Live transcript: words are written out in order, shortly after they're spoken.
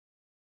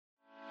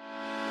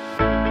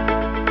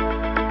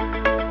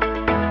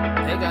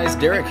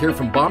guys, Derek here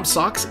from Bomb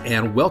Socks,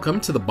 and welcome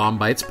to the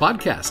BOM-BITES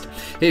podcast.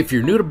 Hey, if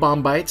you're new to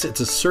BOM-BITES,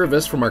 it's a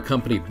service from our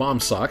company Bomb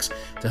Socks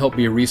to help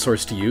be a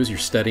resource to use. You're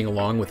studying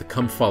along with the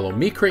Come Follow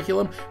Me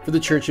curriculum for the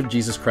Church of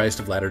Jesus Christ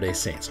of Latter-day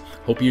Saints.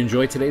 Hope you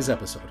enjoy today's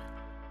episode.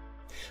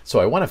 So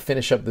I want to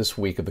finish up this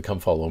week of the Come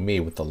Follow Me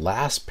with the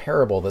last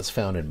parable that's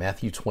found in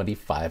Matthew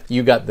 25.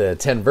 You got the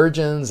 10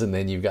 virgins, and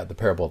then you've got the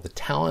parable of the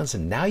talents,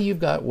 and now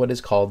you've got what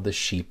is called the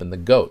sheep and the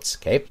goats,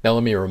 okay? Now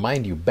let me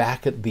remind you,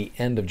 back at the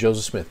end of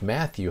Joseph Smith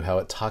Matthew, how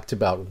it talked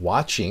about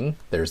watching,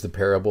 there's the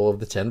parable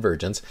of the 10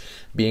 virgins,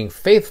 being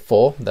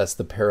faithful, that's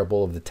the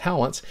parable of the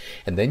talents,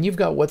 and then you've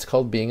got what's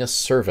called being a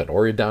servant,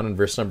 or down in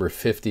verse number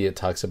 50, it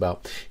talks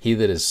about, he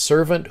that is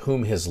servant,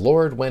 whom his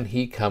Lord, when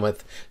he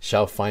cometh,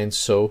 shall find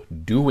so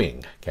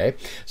doing. Okay,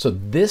 so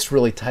this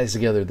really ties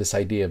together this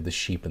idea of the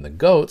sheep and the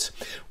goats,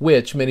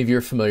 which many of you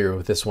are familiar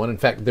with this one. In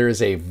fact, there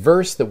is a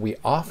verse that we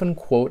often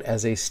quote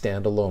as a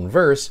standalone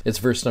verse. It's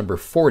verse number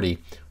 40,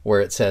 where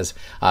it says,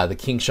 the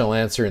king shall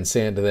answer and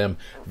say unto them,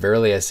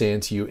 verily I say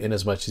unto you,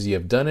 inasmuch as ye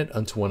have done it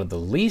unto one of the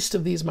least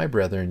of these my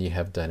brethren, ye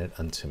have done it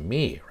unto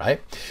me,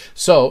 right?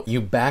 So you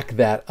back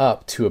that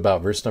up to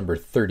about verse number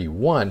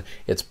 31.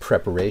 It's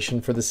preparation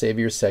for the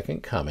Savior's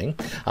second coming.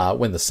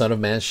 When the Son of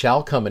Man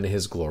shall come into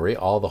his glory,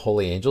 all the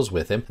holy angels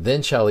with him,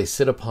 then shall he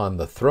sit upon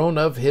the throne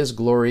of his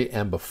glory,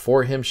 and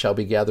before him shall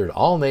be gathered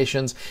all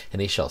nations, and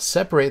he shall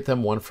separate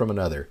them one from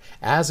another,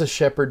 as a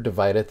shepherd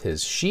divideth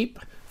his sheep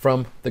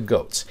from the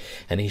goats,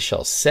 and he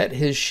shall set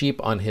his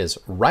sheep on his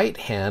right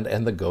hand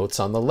and the goats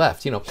on the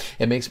left. You know,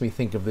 it makes me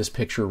think of this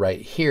picture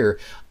right here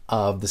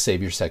of the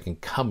Savior's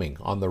second coming.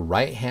 On the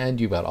right hand,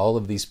 you've got all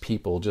of these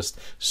people just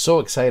so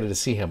excited to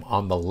see him.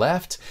 On the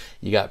left,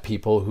 you got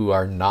people who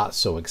are not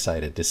so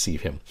excited to see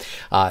him.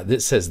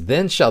 That says,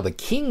 then shall the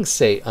king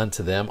say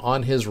unto them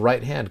on his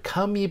right hand,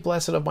 come ye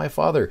blessed of my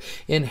Father,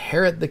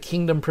 inherit the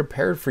kingdom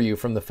prepared for you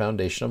from the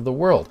foundation of the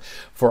world.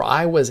 For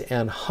I was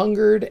an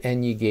hungered,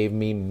 and ye gave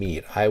me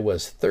meat. I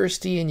was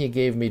thirsty, and ye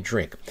gave me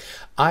drink.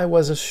 I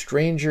was a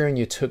stranger, and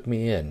you took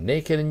me in,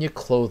 naked, and you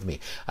clothed me.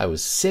 I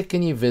was sick,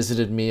 and you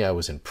visited me. I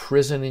was in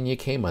prison, and ye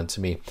came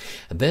unto me.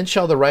 And then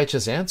shall the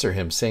righteous answer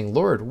him, saying,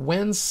 Lord,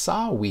 when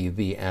saw we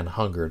thee an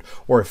hungered,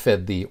 or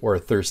fed thee, or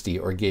thirsty,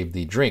 or gave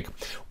thee drink?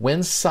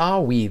 When saw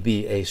we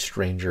thee a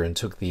stranger, and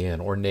took thee in,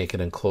 or naked,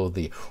 and clothed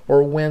thee?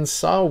 Or when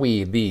saw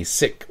we thee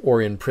sick,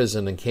 or in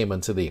prison, and came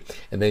unto thee?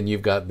 And then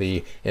you've got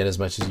the,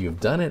 inasmuch as you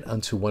have done it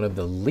unto one of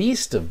the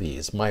least of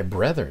these, my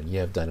brethren, ye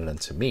have done it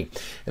unto me.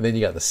 And then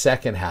you got the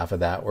second half of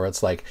that, where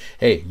it's like,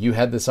 hey, you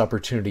had this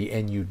opportunity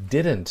and you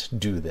didn't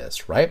do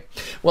this, right?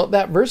 Well,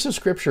 that verse of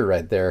scripture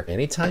right there,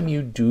 anytime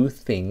you do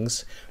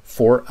things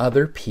for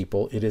other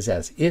people, it is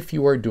as if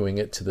you are doing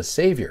it to the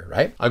Savior,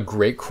 right? A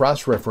great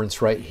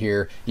cross-reference right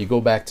here. You go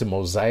back to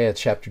Mosiah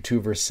chapter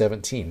 2, verse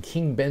 17.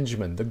 King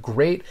Benjamin, the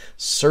great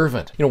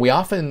servant. You know, we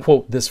often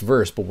quote this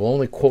verse, but we'll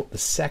only quote the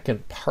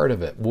second part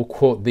of it. We'll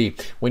quote the,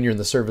 when you're in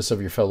the service of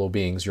your fellow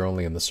beings, you're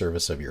only in the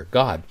service of your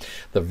God.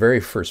 The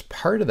very first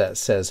part of that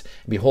says,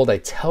 behold, I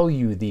tell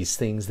you these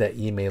things that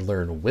ye may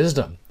learn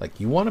wisdom. Like,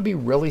 you want to be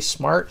really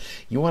smart?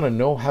 You want to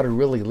know how to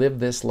really live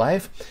this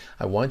life?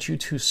 I want you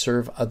to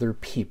serve other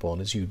people.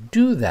 And as you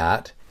do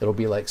that, it'll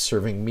be like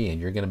serving me,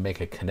 and you're going to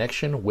make a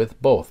connection with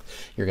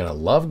both. You're going to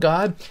love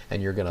God,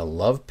 and you're going to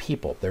love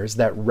people. There's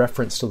that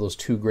reference to those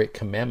two great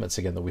commandments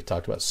again that we've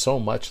talked about so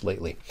much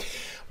lately.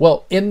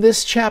 Well, in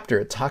this chapter,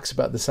 it talks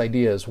about this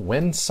idea as,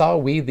 when saw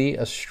we thee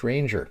a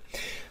stranger?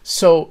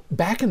 So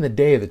back in the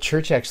day, the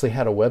church actually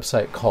had a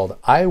website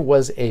called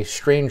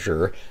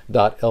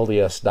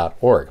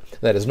iwasastranger.lds.org.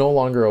 That is no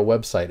longer a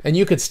website. And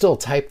you could still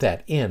type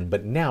that in,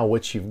 but now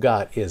what you've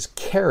got is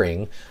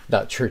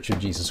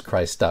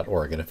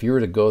caring.churchofjesuschrist.org. And if you were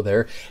to go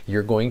there,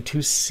 you're going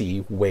to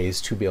see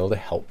ways to be able to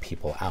help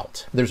people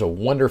out. There's a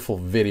wonderful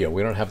video.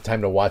 We don't have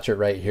time to watch it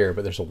right here,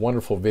 but there's a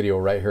wonderful video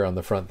right here on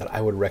the front that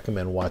I would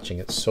recommend watching.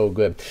 It's so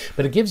good.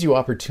 But it gives you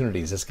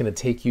opportunities. It's going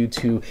to take you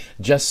to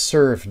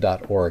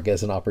justserve.org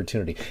as an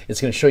opportunity.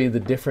 It's going to show you the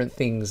different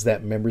things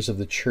that members of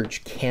the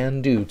church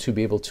can do to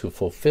be able to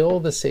fulfill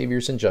the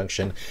Savior's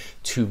injunction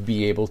to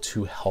be able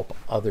to help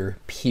other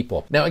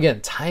people. Now, again,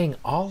 tying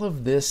all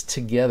of this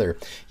together,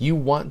 you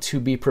want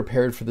to be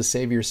prepared for the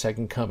Savior's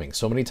second coming.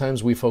 So many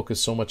times we focus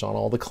so much on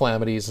all the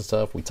calamities and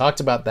stuff. We talked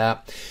about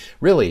that.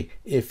 Really,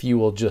 if you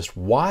will just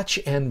watch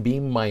and be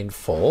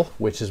mindful,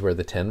 which is where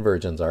the 10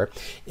 virgins are,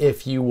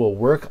 if you will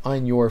work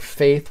on your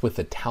faith with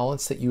the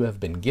talents that you have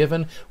been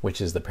given, which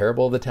is the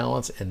parable of the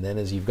talents, and then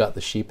as you've got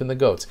the sheep and the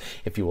goats,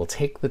 if you will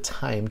take the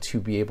time to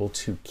be able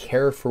to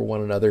care for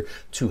one another,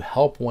 to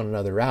help one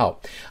another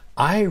out,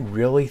 I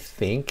really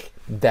think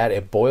that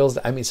it boils,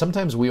 I mean,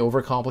 sometimes we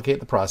overcomplicate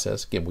the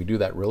process. Again, we do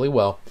that really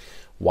well.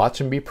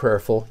 watch and be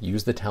prayerful,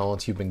 use the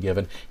talents you've been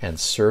given, and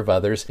serve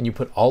others. And you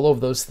put all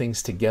of those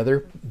things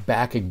together,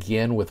 back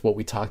again with what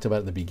we talked about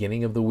at the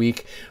beginning of the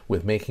week,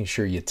 with making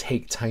sure you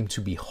take time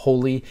to be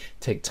holy,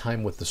 take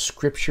time with the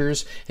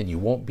scriptures, and you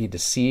won't be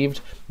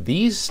deceived.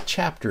 These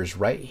chapters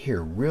right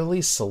here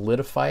really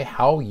solidify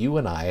how you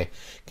and I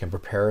can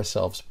prepare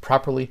ourselves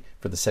properly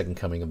for the second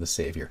coming of the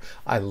Savior.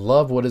 I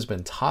love what has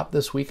been taught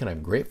this week, and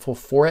I'm grateful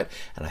for it.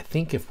 And I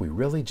think if we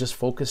really just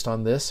focused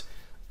on this,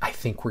 I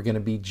think we're going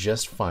to be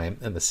just fine.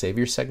 And the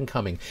Savior's second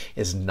coming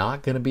is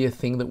not going to be a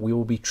thing that we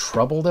will be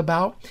troubled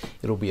about.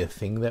 It'll be a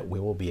thing that we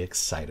will be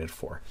excited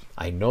for.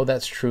 I know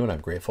that's true, and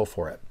I'm grateful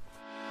for it.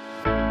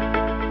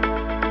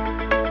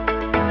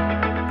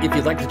 If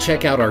you'd like to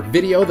check out our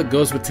video that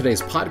goes with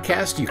today's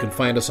podcast, you can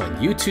find us on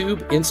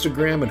YouTube,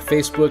 Instagram, and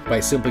Facebook by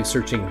simply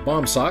searching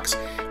BOM Socks.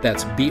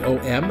 That's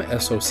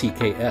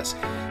BOMSOCKS.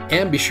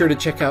 And be sure to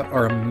check out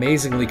our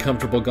amazingly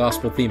comfortable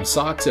gospel-themed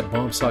socks at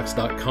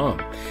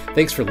BOMSocks.com.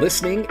 Thanks for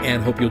listening,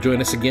 and hope you'll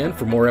join us again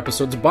for more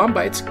episodes of BOM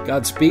Bites.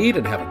 Godspeed,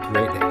 and have a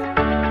great day.